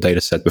expensive labeled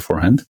data set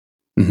beforehand.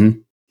 Mm-hmm.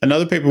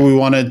 Another paper we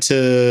wanted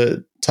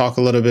to talk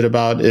a little bit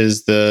about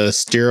is the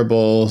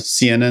steerable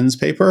CNNs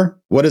paper.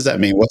 What does that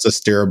mean? What's a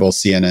steerable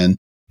CNN?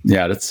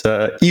 Yeah, that's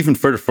even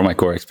further from my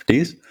core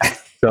expertise.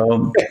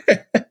 So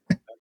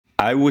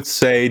I would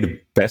say the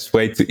best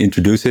way to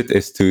introduce it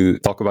is to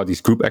talk about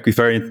these group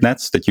equivariant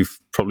nets that you've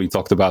probably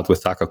talked about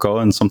with Taco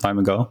Cohen some time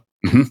ago.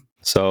 Mm-hmm.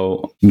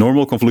 So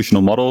normal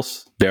convolutional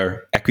models,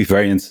 they're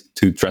equivariant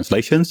to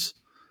translations.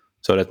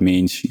 So that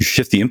means you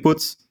shift the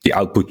input, the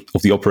output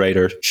of the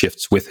operator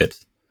shifts with it.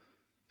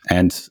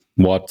 And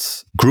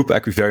what group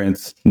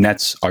equivariant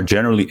nets are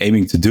generally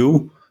aiming to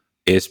do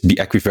is be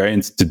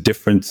equivariant to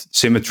different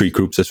symmetry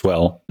groups as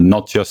well.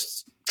 Not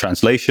just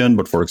translation,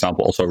 but for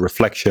example, also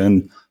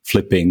reflection,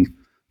 flipping.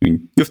 I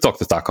mean, you've talked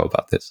to Taco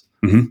about this.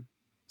 Mm-hmm.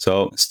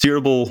 So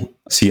steerable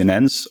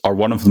CNNs are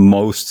one of the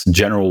most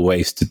general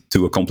ways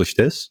to accomplish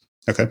this.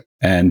 Okay.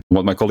 And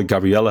what my colleague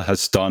Gabriella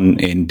has done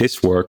in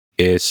this work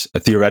is a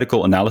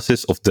theoretical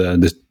analysis of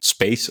the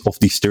space of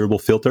these steerable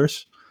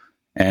filters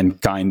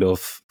and kind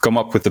of come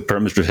up with the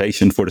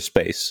parameterization for the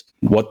space.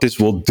 What this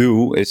will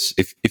do is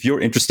if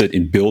you're interested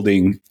in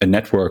building a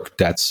network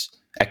that's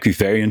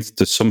equivariant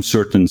to some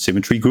certain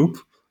symmetry group,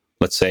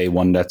 let's say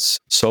one that's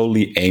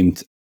solely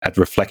aimed at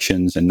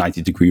reflections and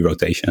 90-degree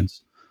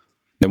rotations,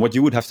 then what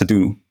you would have to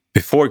do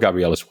before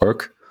Gabriella's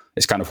work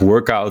is kind of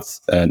work out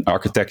an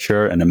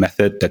architecture and a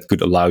method that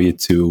could allow you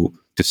to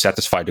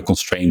satisfy the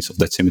constraints of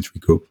that symmetry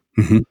group.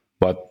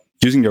 But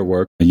using their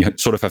work, you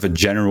sort of have a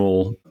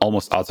general,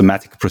 almost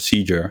automatic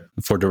procedure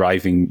for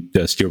deriving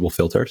the steerable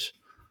filters.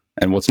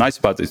 And what's nice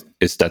about it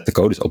is that the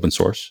code is open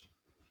source.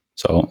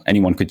 So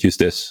anyone could use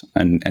this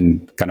and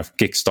kind of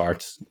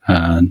kickstart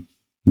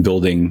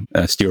building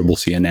a steerable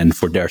CNN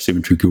for their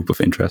symmetry group of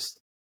interest.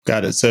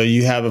 Got it. So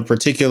you have a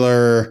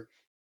particular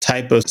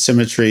type of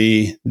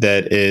symmetry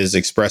that is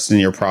expressed in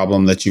your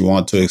problem that you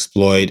want to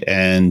exploit.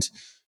 And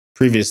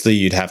previously,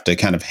 you'd have to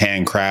kind of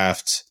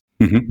handcraft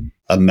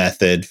a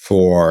method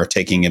for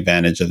taking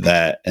advantage of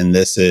that. And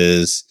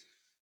it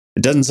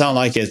doesn't sound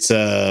like it's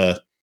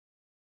a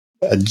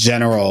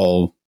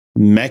general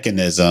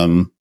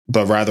mechanism,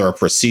 but rather a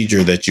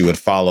procedure that you would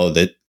follow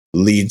that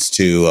leads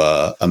to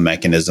a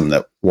mechanism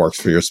that works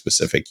for your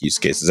specific use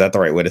case. Is that the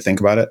right way to think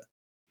about it?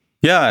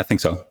 Yeah, I think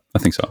so.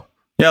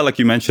 Yeah, like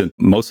you mentioned,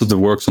 most of the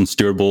works on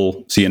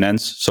steerable CNNs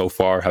so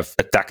far have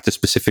attacked a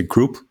specific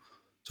group.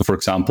 So, for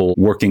example,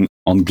 working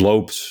on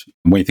globes,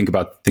 when you think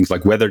about things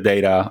like weather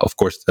data, of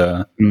course,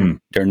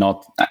 they're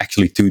not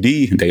actually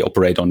 2D. They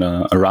operate on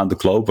around the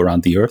globe,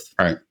 around the Earth.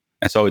 Right.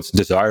 And so it's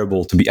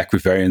desirable to be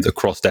equivariant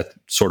across that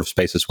sort of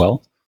space as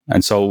well.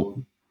 And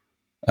so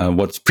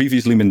what's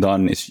previously been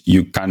done is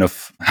you kind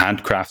of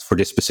handcraft for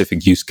this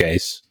specific use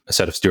case a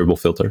set of steerable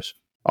filters.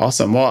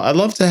 Awesome. Well, I'd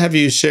love to have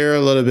you share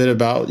a little bit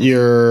about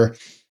your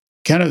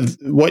kind of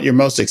what you're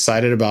most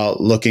excited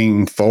about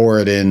looking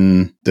forward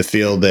in the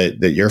field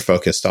that you're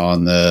focused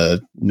on, the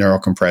neural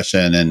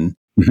compression and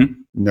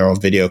neural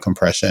video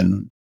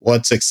compression.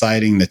 What's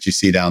exciting that you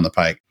see down the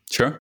pike?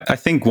 Sure. I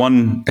think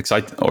one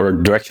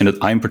direction that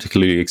I'm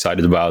particularly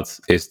excited about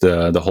is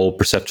the whole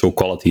perceptual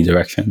quality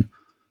direction.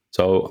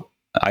 So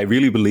I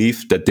really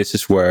believe that this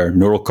is where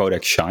neural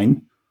codecs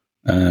shine.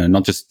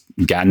 Not just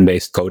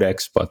GAN-based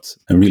codecs, but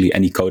really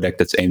any codec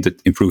that's aimed at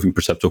improving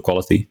perceptual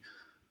quality.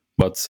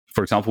 But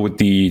for example, with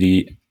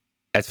the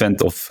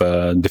advent of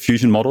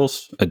diffusion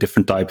models, a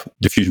different type,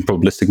 diffusion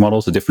probabilistic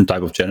models, a different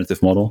type of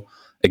generative model,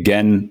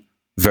 again,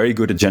 very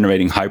good at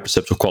generating high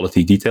perceptual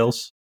quality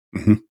details,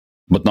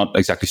 but not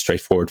exactly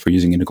straightforward for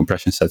using in a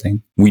compression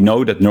setting. We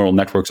know that neural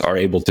networks are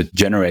able to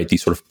generate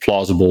these sort of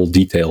plausible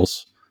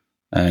details,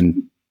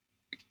 and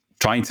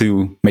trying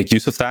to make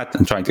use of that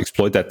and trying to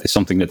exploit that is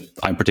something that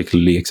I'm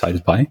particularly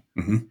excited by.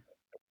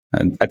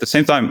 And at the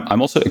same time,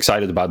 I'm also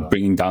excited about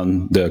bringing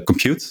down the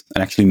compute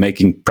and actually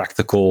making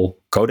practical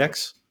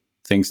codecs,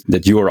 things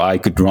that you or I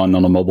could run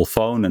on a mobile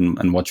phone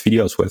and watch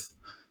videos with,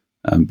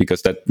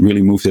 because that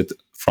really moves it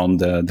from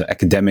the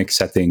academic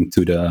setting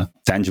to the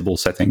tangible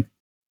setting.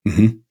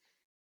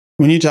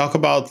 When you talk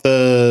about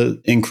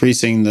the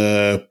increasing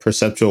the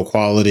perceptual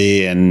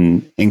quality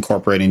and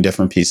incorporating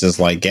different pieces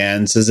like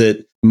GANs, is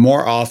it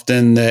more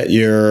often that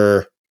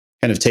you're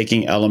kind of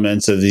taking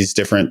elements of these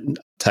different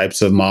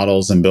types of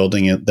models and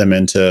building them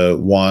into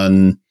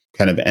one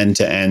kind of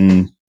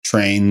end-to-end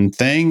train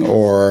thing?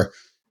 Or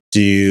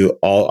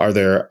are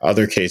there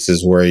other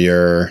cases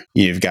where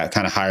you've got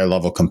kind of higher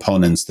level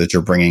components that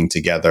you're bringing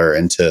together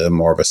into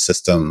more of a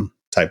system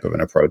type of an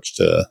approach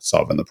to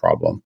solving the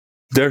problem?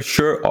 There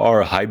sure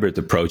are hybrid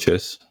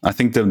approaches. I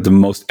think the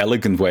most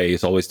elegant way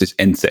is always this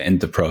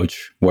end-to-end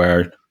approach,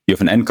 where you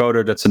have an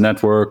encoder that's a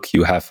network,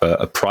 you have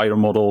a prior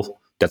model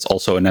that's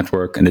also a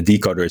network, and the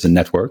decoder is a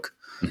network.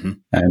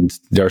 And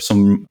there's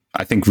some,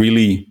 I think,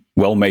 really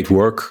well-made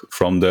work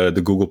from the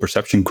Google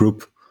Perception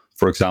Group,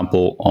 for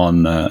example,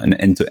 on an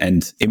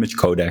end-to-end image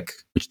codec,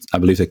 which I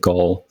believe they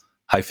call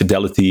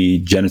high-fidelity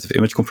generative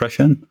image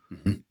compression.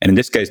 And in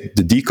this case,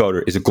 the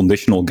decoder is a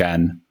conditional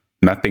GAN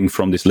mapping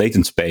from this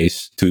latent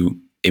space to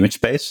image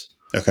space.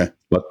 Okay.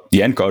 But the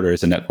encoder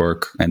is a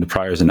network and the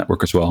prior is a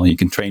network as well. And you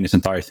can train this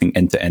entire thing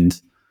end to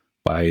end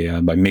by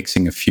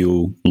mixing a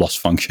few loss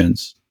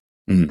functions.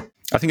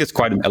 I think it's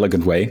quite an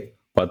elegant way,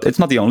 but it's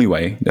not the only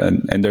way.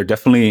 And there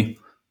definitely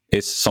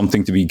is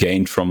something to be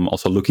gained from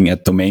also looking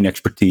at domain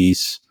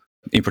expertise,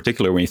 in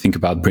particular when you think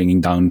about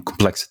bringing down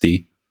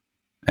complexity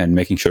and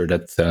making sure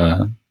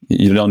that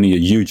you don't need a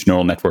huge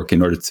neural network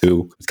in order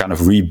to kind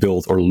of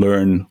rebuild or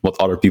learn what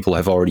other people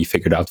have already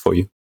figured out for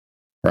you.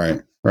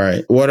 Right.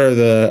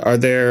 Are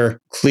there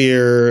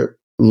clear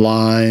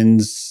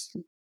lines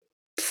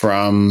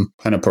from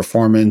kind of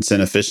performance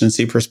and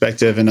efficiency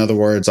perspective? In other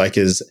words, like,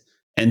 is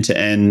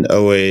end-to-end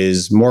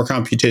always more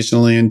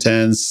computationally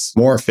intense,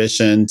 more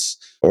efficient,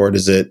 or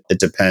does it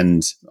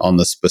depend on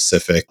the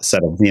specific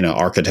set of,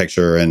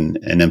 architecture and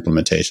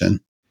implementation?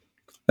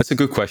 That's a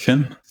good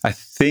question. I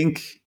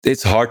think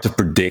it's hard to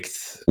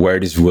predict where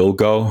this will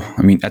go.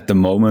 I mean, at the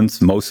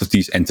moment, most of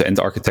these end-to-end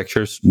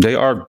architectures, they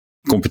are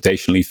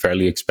computationally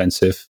fairly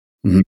expensive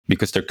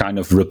because they're kind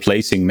of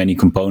replacing many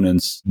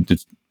components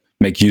that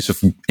make use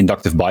of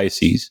inductive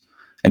biases.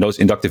 And those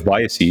inductive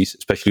biases,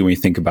 especially when you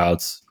think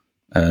about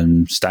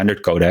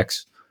standard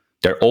codecs,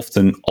 they're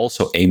often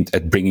also aimed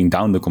at bringing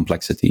down the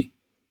complexity,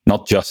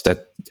 not just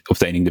at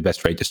obtaining the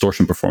best rate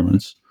distortion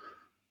performance.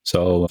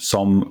 So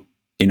some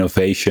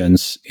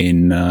innovations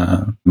in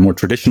more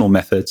traditional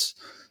methods,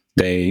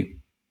 they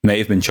may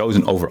have been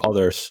chosen over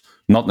others,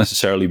 not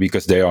necessarily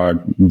because they are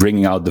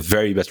bringing out the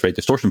very best rate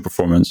distortion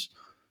performance,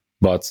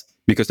 but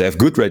because they have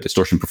good rate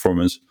distortion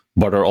performance,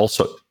 but are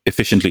also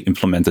efficiently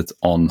implemented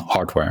on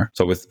hardware.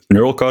 So with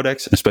neural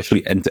codecs,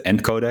 especially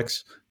end-to-end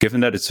codecs,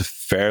 given that it's a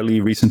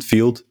fairly recent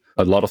field,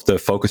 a lot of the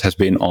focus has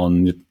been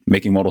on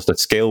making models that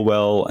scale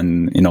well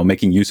and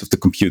making use of the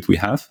compute we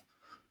have.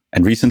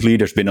 And recently,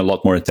 there's been a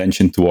lot more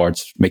attention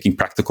towards making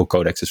practical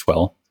codecs as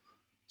well.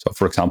 So,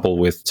 for example,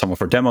 with some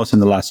of our demos in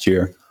the last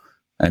year,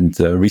 and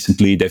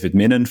recently, David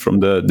Minnen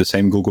from the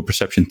same Google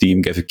Perception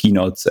team gave a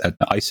keynote at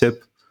ISIP,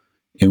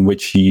 in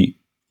which he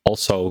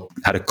also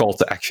had a call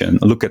to action,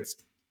 a look at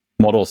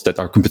models that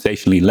are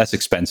computationally less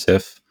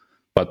expensive,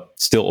 but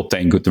still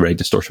obtain good rate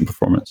distortion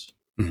performance.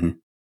 Mm-hmm.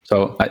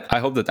 So I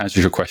hope that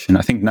answers your question.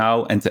 I think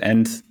now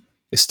end-to-end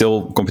is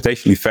still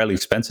computationally fairly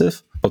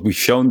expensive, but we've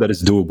shown that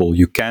it's doable.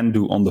 You can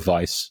do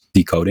on-device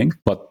decoding,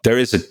 but there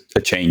is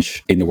a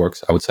change in the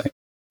works, I would say.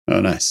 Oh,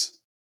 nice.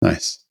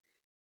 Nice.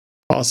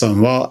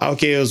 Awesome. Well,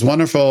 Auke, it was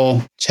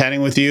wonderful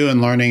chatting with you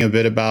and learning a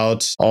bit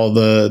about all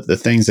the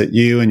things that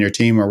you and your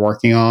team are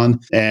working on.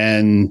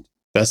 And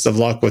best of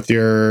luck with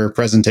your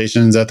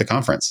presentations at the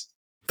conference.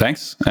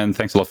 Thanks. And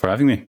thanks a lot for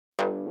having me.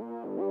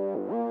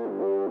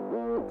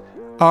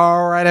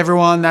 All right,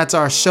 everyone. That's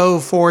our show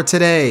for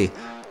today.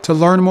 To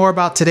learn more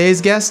about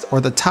today's guest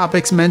or the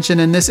topics mentioned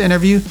in this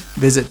interview,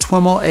 visit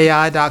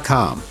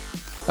twimlai.com.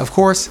 Of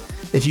course,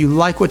 if you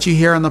like what you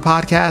hear on the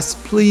podcast,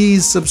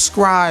 please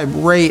subscribe,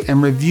 rate,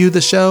 and review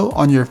the show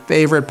on your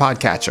favorite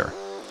podcatcher.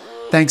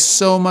 Thanks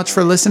so much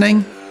for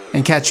listening,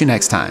 and catch you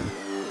next time.